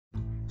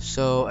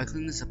So I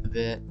cleaned this up a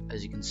bit,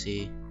 as you can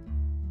see.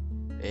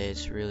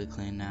 It's really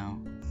clean now.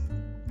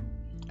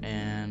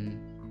 And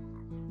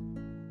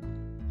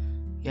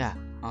yeah,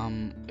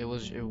 it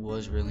was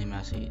really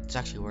messy. It's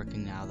actually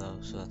working now though,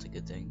 so that's a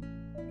good thing.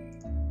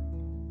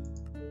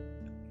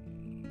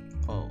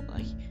 Oh,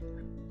 like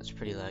it's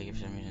pretty laggy for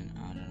some reason.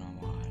 I don't know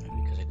why.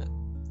 Maybe because I got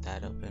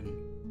that open.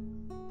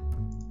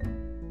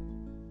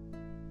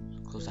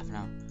 Close that for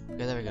now.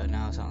 Okay, there we go.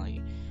 Now it's not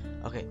laggy.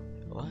 Okay,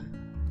 what?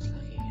 It's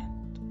laggy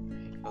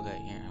again. Okay,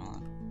 here, hold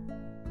on.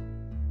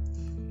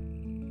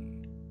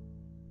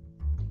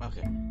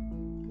 Okay.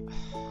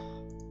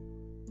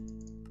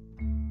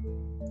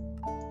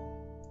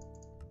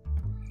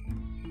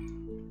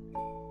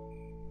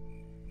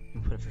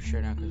 Put it for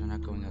sure now because we're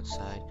not going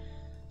outside.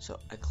 So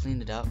I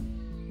cleaned it up.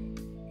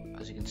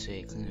 As you can see,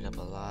 I cleaned it up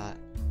a lot.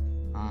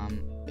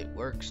 It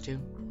works too.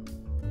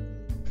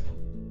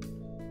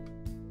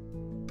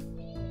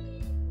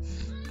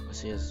 Let's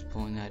see, it's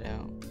pulling that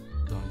out,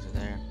 going to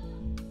there.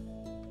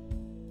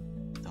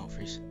 Don't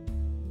freeze.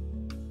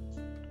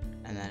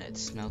 And then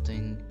it's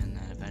smelting, and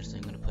then eventually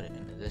I'm gonna put it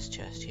into this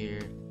chest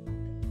here.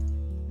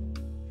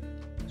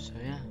 So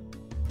yeah.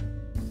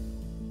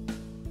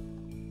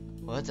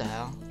 What the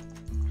hell?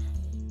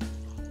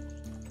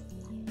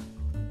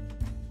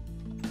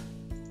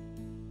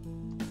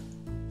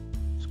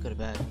 Let's go to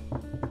bed.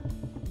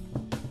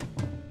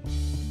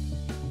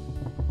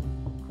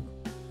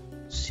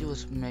 Let's see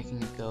what's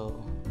making it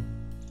go.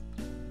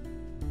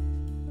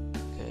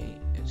 Okay,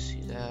 let's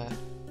see that.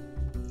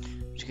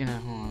 I'm just gonna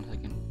hold on a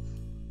second.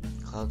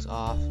 Clouds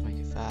off, make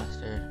it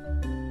faster.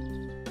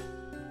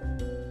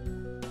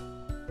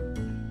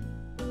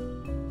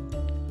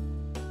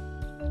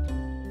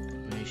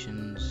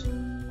 Animations,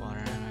 water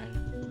animated.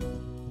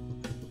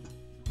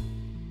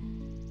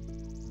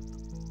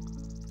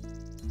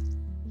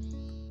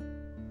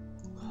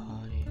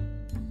 Body.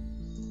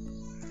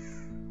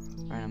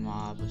 Random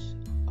mobs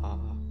off.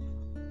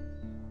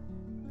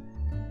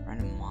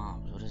 Random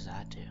mobs, what does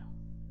that do?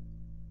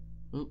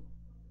 Oop.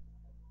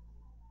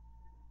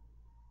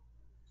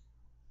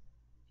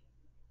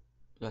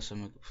 Got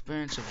some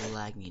experience of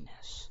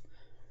lagginess.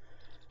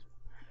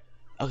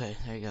 Okay,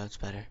 there you go, it's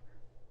better.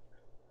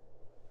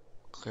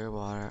 Clear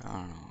water, I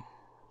don't know.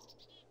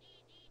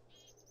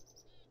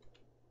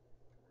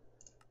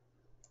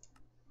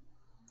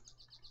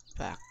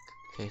 Back.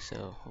 Okay,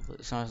 so hopefully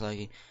it's not as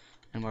laggy.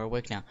 And we're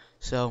awake now.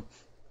 So,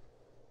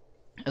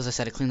 as I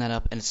said, I cleaned that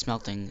up and it's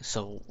smelting,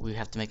 so we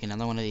have to make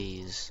another one of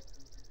these.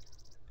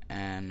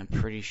 And I'm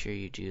pretty sure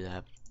you do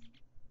that.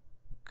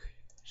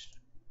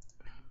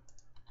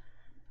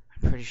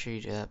 I'm pretty sure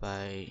you do that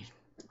by,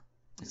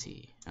 let's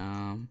see,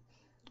 and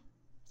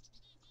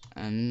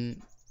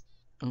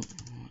oh,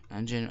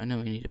 engine. I know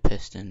we need a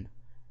piston.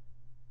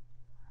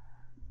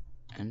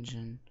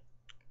 Engine.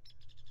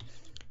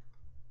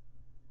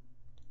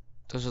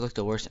 Those are like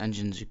the worst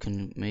engines you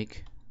can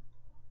make.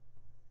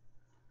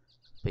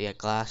 But yeah,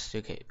 glass.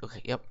 Okay,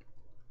 yep.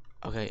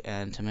 Okay,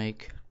 and to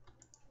make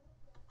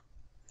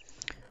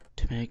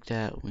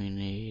that we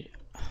need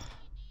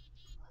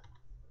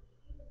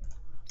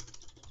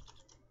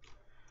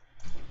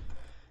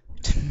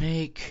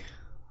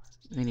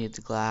we need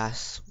the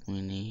glass.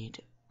 We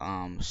need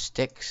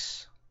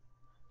sticks.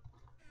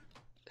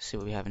 Let's see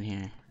what we have in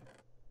here.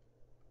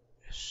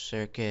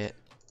 Circuit.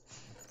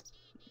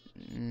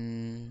 We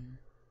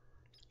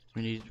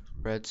need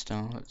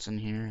redstone. That's in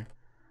here.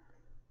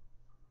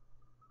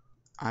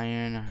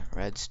 Iron,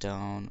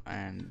 redstone,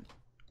 and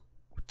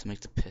to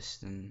make the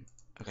piston.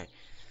 Okay,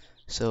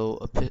 so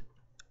a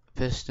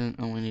piston.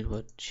 Oh, we need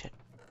wood. Shit.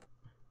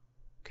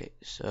 Okay,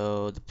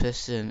 so the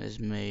piston is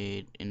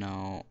made. You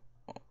know,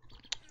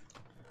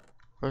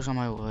 where's all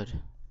my wood?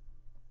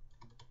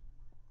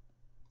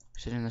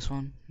 Is it in this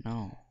one?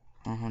 No,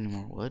 I don't have any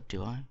more wood.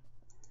 Do I?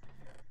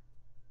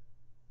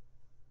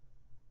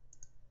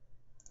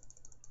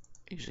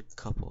 Use a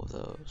couple of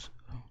those.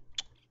 Oh.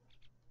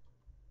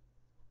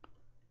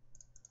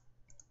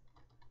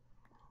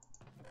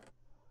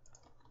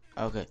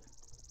 Okay,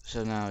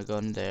 so now I go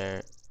in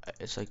there.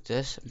 It's like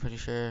this, I'm pretty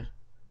sure.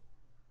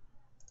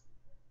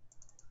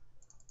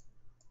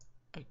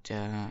 Like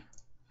that,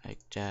 like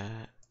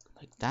that,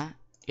 like that.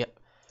 Yep.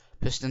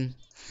 Piston.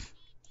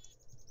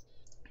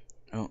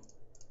 Oh.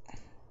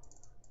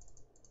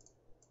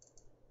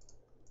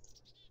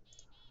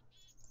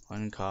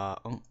 One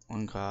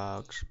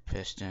cogs,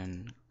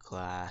 piston,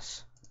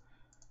 glass,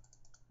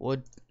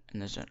 wood,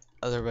 and there's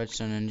another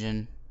redstone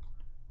engine.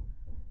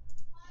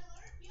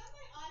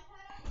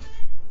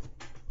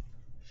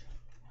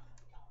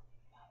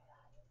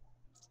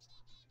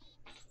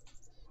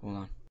 Hold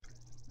on.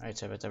 Alright,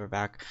 so we're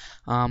back.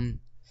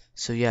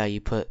 So yeah,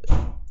 you put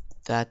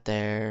that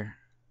there.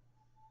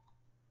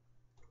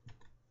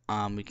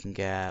 We can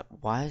get.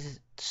 Why is it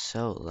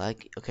so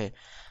laggy? Okay,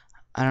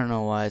 I don't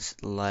know why it's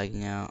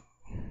lagging out.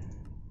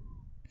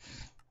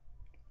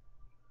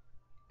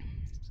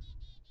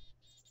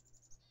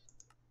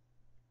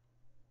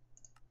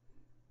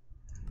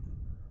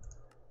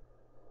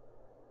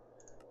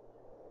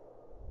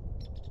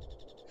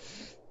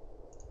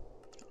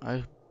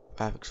 I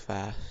graphics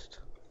fast.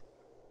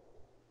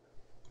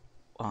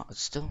 Wow,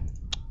 it's still.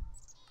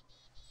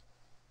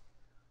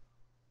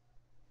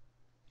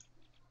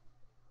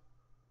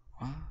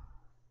 What?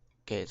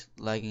 Okay, it's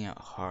lagging out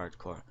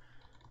hardcore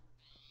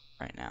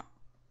right now.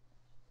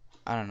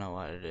 I don't know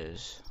what it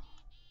is.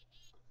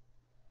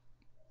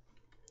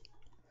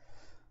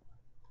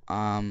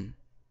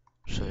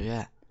 So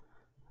yeah.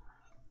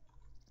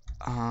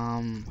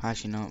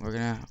 Actually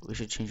no, we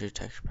should change our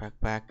texture pack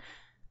back.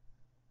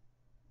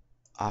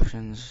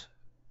 Options,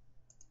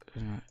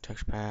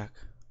 text pack.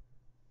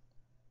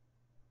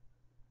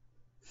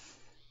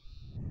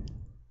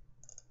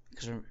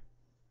 Because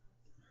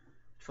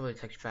probably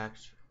text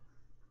packs.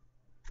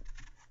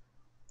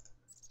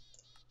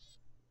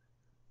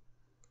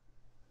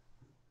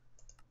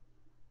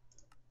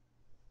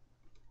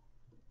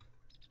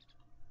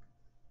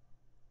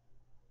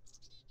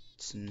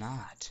 It's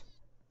not.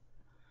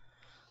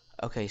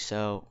 Okay,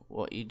 so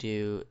what you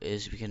do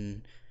is we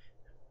can.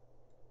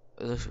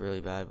 It looks really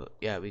bad, but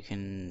yeah, we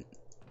can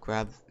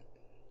grab.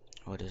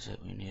 What is it?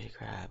 We need to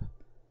grab.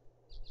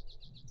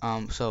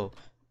 So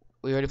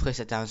we already placed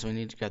it down, so we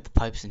need to grab the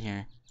pipes in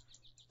here.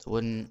 The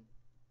wooden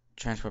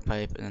transport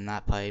pipe, and then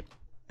that pipe,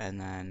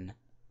 and then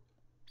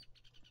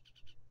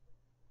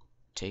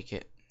take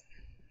it.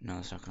 No,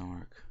 it's not gonna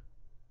work.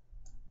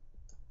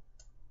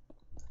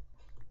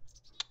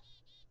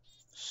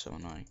 So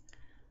annoying.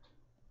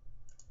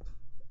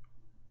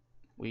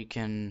 We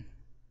can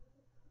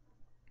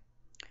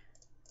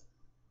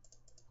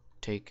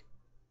take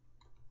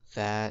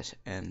that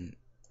and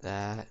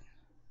that.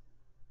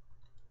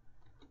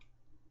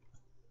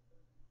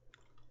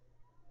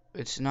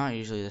 It's not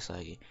usually this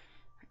laggy.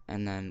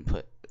 And then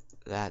put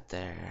that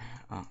there.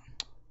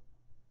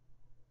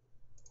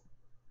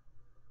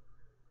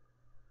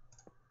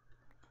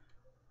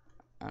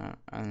 And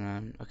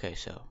then, okay,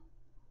 so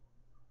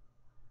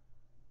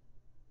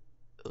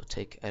we'll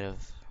take out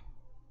of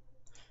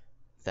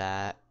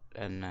that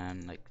and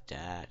then like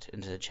that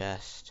into the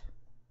chest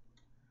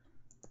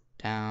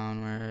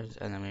downwards,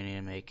 and then we need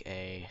to make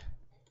a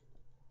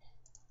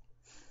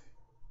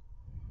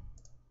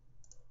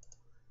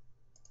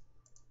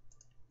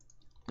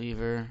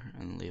lever,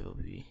 and the lever will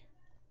be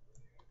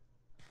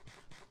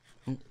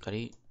gotta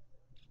eat.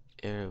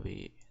 There will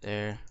be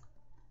there.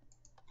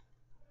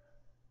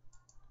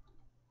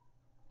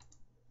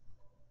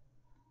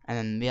 And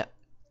then yep,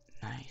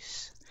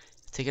 nice.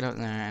 Take it out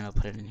in there and I'll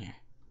put it in here.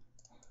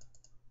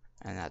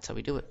 And that's how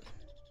we do it.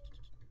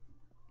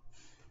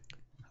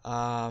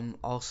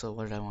 Also,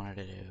 what did I want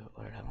to do?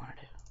 What did I want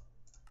to do?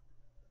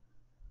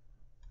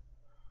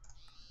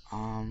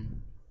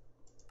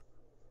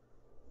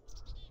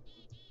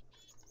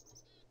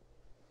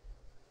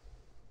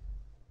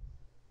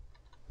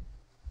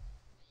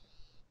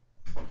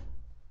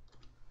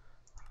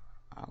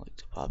 I like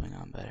the popping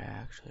on better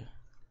actually.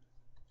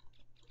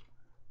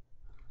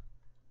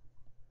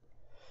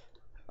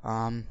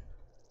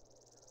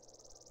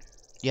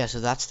 Yeah,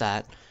 so that's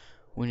that.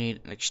 We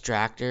need an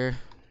extractor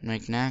to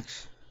make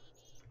next.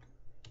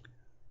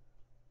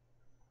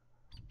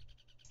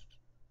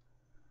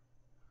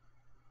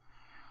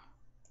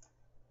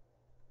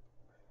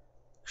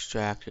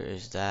 Extractor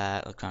is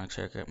that, electronic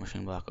circuit,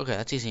 machine block. Okay,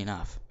 that's easy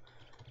enough.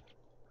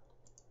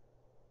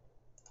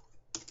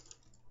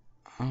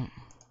 Oh.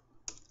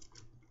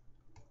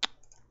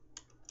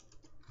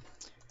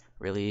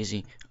 Really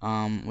easy.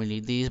 We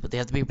need these, but they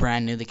have to be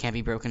brand new. They can't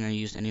be broken or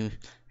used anywhere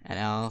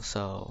else.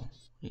 So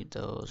we need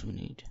those. We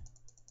need.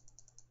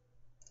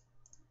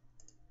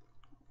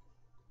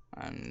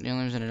 And the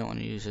only reason I don't want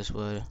to use this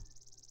wood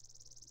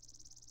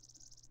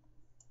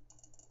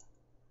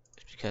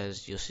is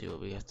because you'll see what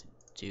we have to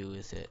do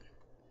with it.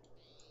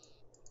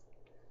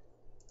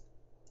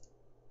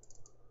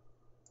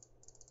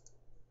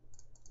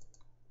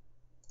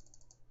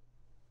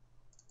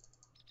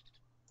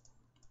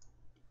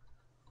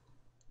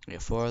 We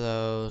have 4 of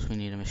those. We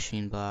need a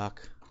machine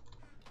block.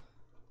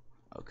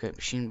 Okay,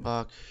 machine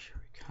block. Here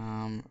we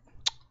come.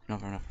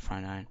 Not enough for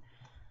 9.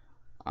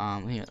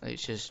 Here,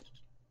 let's just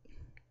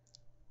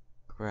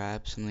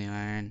grab some of the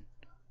iron.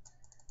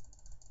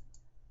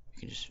 You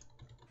can just.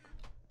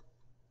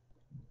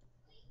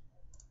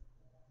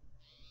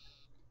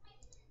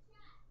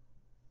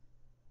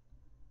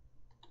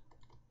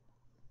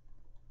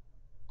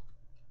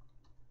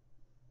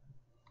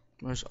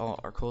 Where's all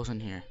our coals in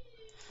here?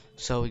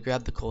 So we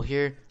grab the coal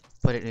here,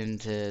 put it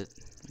into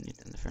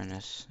the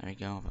furnace. There we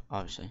go.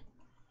 Obviously,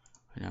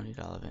 we don't need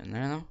all of it in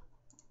there though.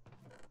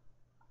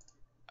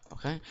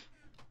 Okay,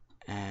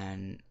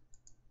 and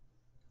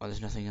oh,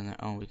 there's nothing in there.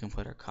 Oh, we can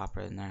put our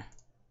copper in there,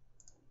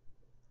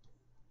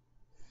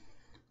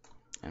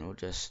 and we'll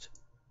just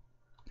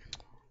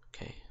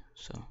okay.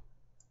 So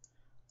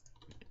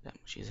that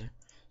much easier.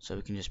 So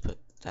we can just put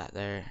that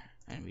there,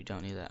 and we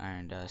don't need that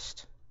iron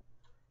dust.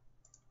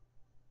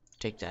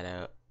 Take that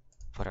out.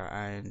 Put our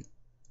iron.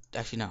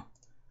 Actually, no.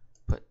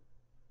 Put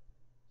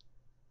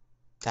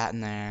that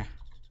in there.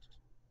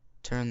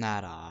 Turn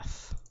that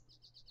off.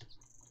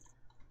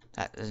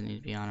 That doesn't need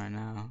to be on right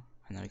now.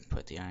 And then we can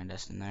put the iron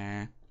dust in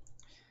there.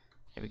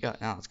 There we go.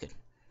 Now it's good.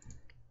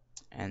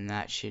 And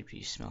that should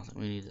be smelted.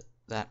 We need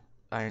that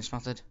iron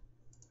smelted.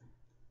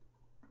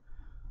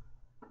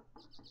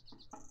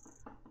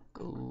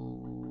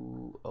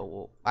 Go. Oh,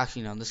 well,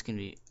 actually, no, this can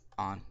be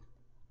on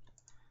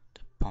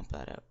to pump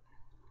that out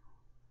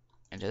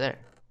into there.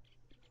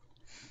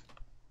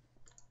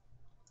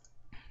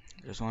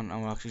 There's one.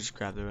 I'll actually just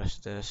grab the rest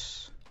of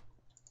this.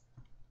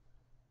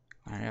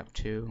 Alright, up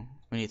 2.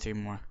 We need 3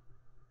 more.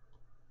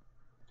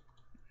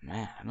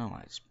 Man, I don't know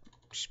why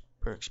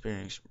we're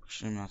experiencing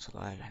extreme amounts of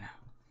lag right now.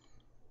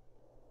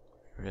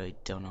 I really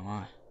don't know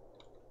why.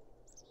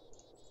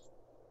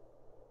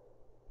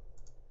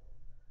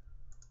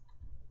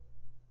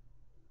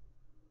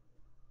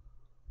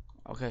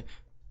 Okay.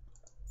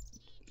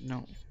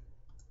 No.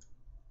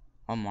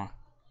 One more.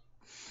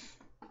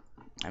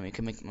 And we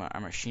can make our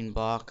machine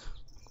block.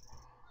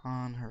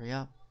 On, hurry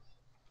up.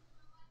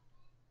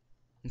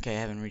 Okay, I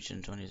haven't reached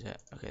in 20s yet.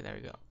 Okay, there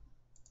we go.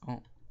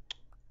 Oh.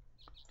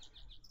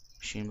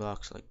 Machine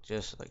blocks like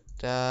just like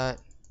that.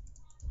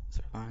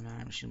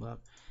 359 machine block.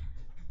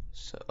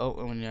 So, oh,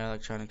 and we need our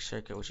electronic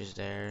circuit, which is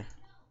there.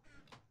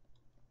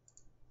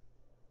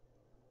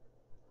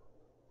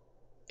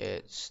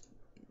 It's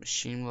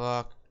machine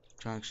block,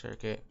 electronic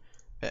circuit,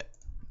 bam,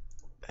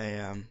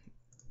 bam,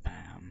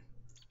 bam.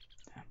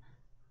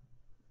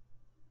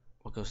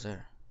 What goes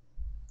there?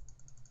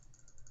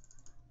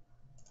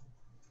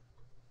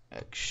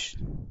 X.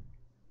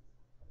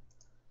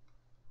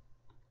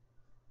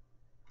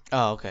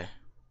 Oh, okay.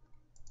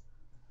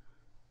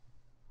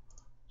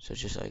 So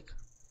just like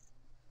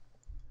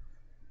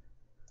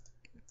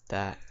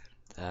that,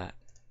 that,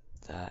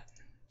 that,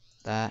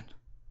 that,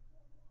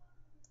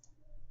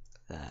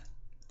 that,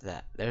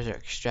 that. There's our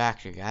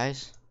extractor,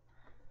 guys.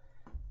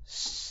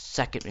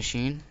 Second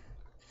machine.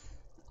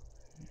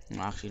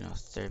 Well, actually, no,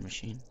 third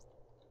machine.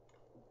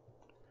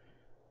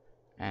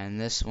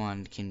 And this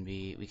one can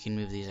be, we can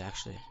move these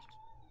actually.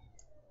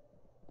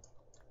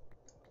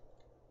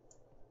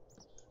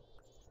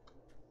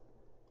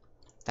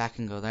 That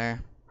can go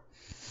there.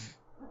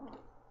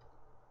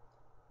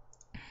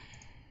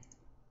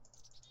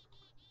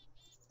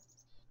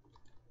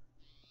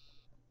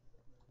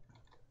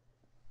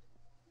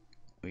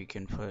 We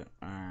can put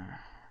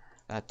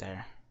that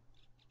there,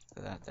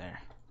 that there,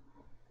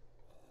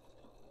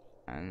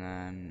 and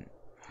then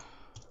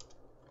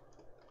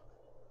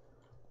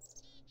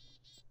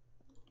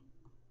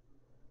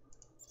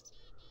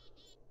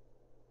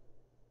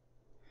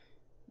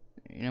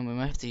you know we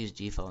might have to use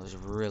default. It's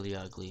really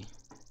ugly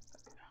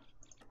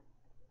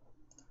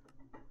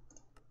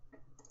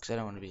because I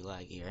don't want to be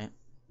laggy, right?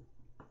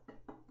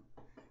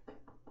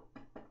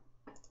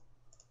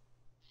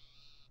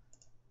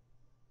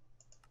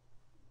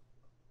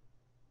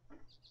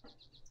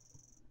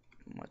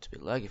 I want it to be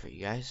laggy for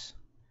you guys.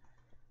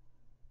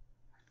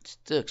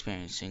 Still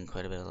experiencing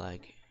quite a bit of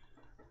lag.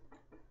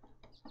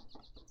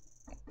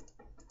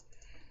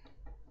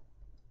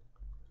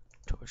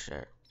 Torch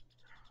there.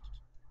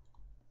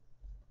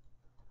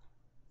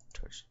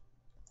 Torch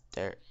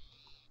there.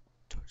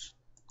 Torch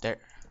there.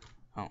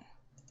 Oh.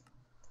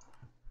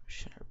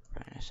 Should I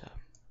burn this up?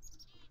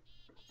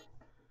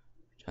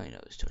 Don't you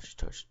know this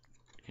torch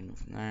can move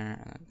from there,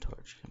 and then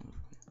torch can move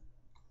from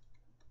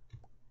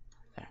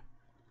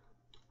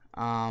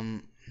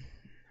there.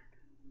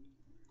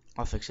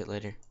 I'll fix it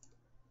later.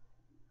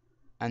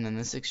 And then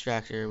this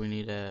extractor, we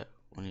need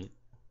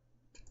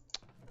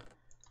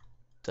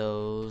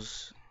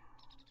those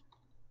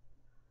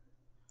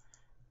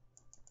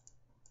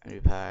and be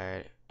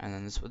powered. And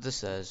then this, what this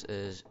says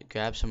is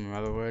grab some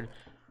rubber wood,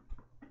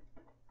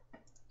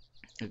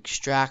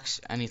 extracts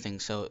anything.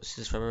 So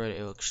this rubber wood,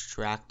 it will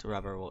extract the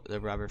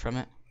rubber from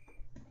it.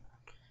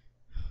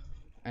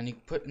 And you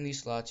can put in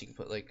these slots, you can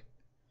put like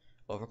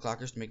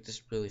overclockers to make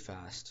this really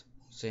fast.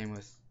 Same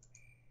with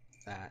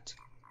that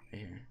right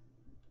here.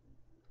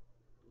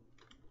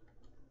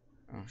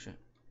 Oh shit.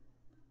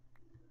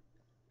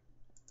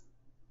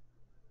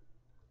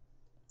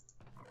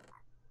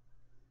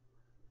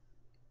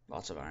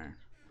 Lots of iron.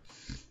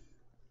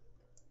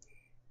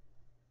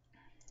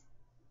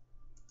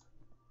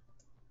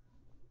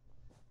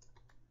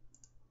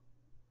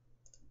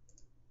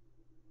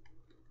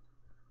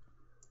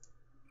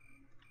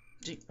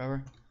 See,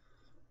 rubber.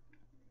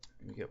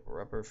 We get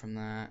rubber from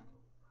that,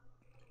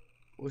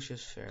 which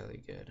is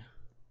fairly good.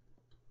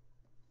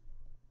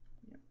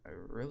 I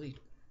really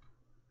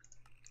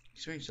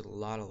experienced a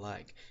lot of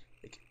lag,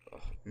 like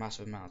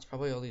massive amounts.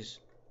 Probably all these.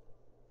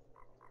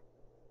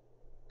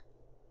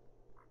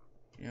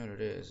 You know what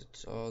it is?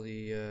 It's all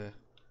the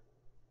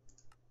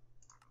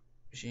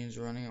machines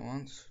running at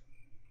once.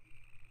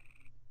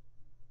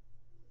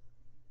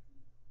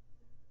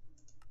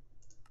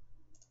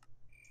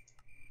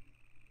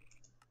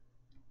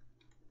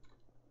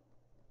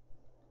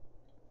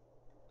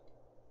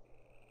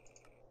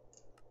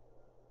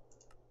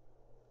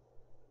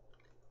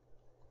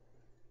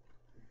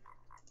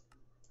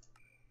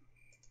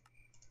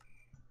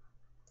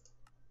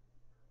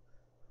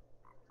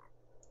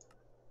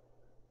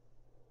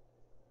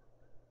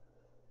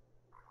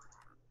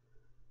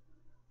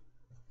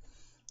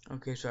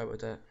 Okay, sorry about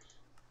that.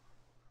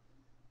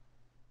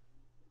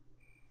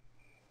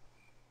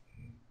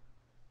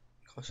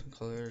 Custom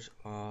colors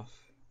off.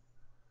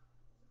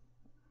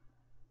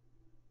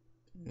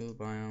 New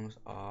biomes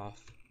off.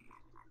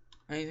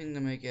 Anything to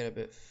make it a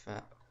bit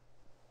fat.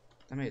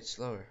 That made it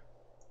slower.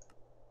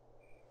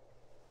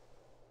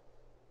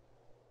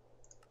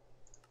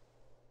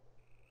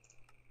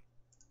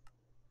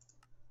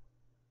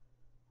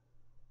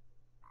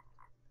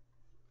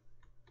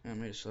 Yeah, I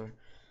made it slower.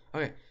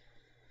 Okay.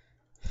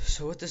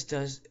 So what this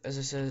does, as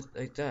I said,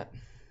 like that.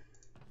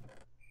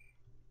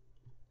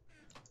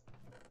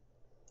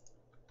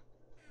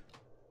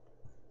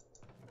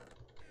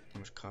 How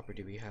much copper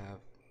do we have?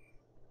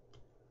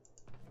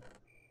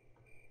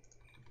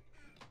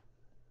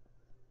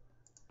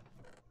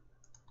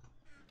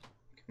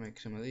 Can make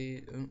some of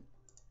these. Oh,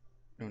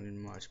 don't need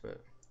much,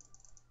 but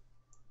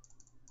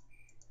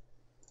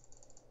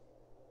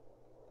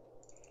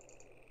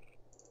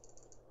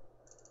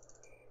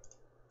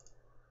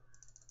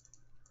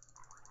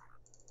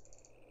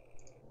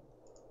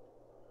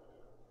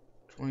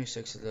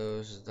 26 of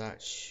those.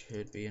 That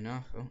should be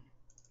enough. Oh,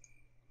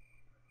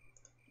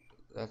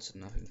 that's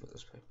nothing. Put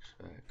this back.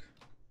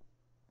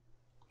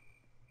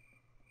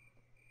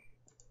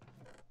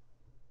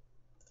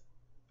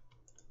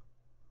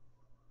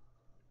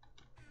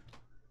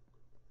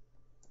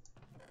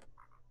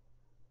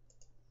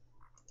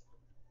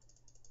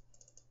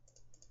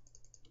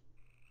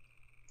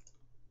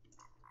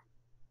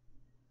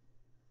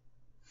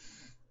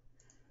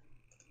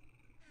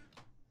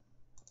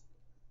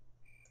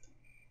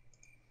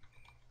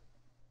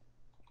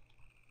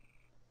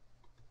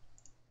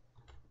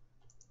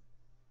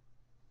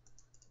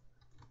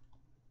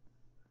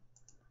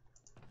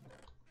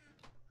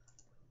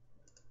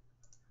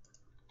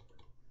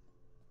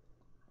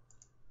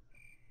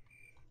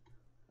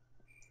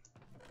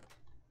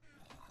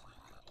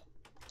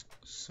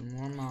 Some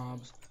more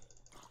mobs.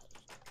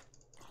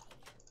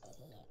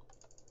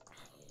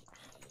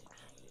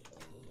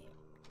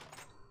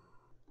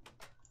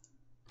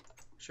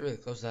 Should really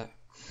close that.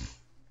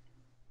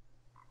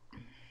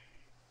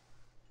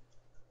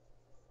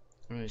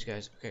 Anyways,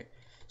 guys, okay.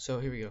 So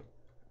here we go.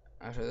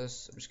 After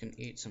this, I'm just gonna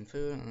eat some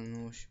food, and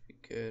then we should be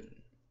good.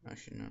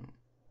 Actually, no.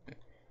 Okay.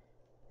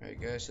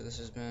 Alright, guys. So this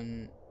has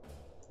been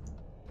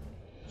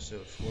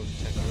episode 4 of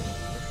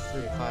Tekkit, or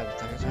 3 or 5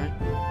 of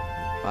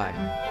Tekkit.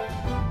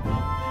 Bye.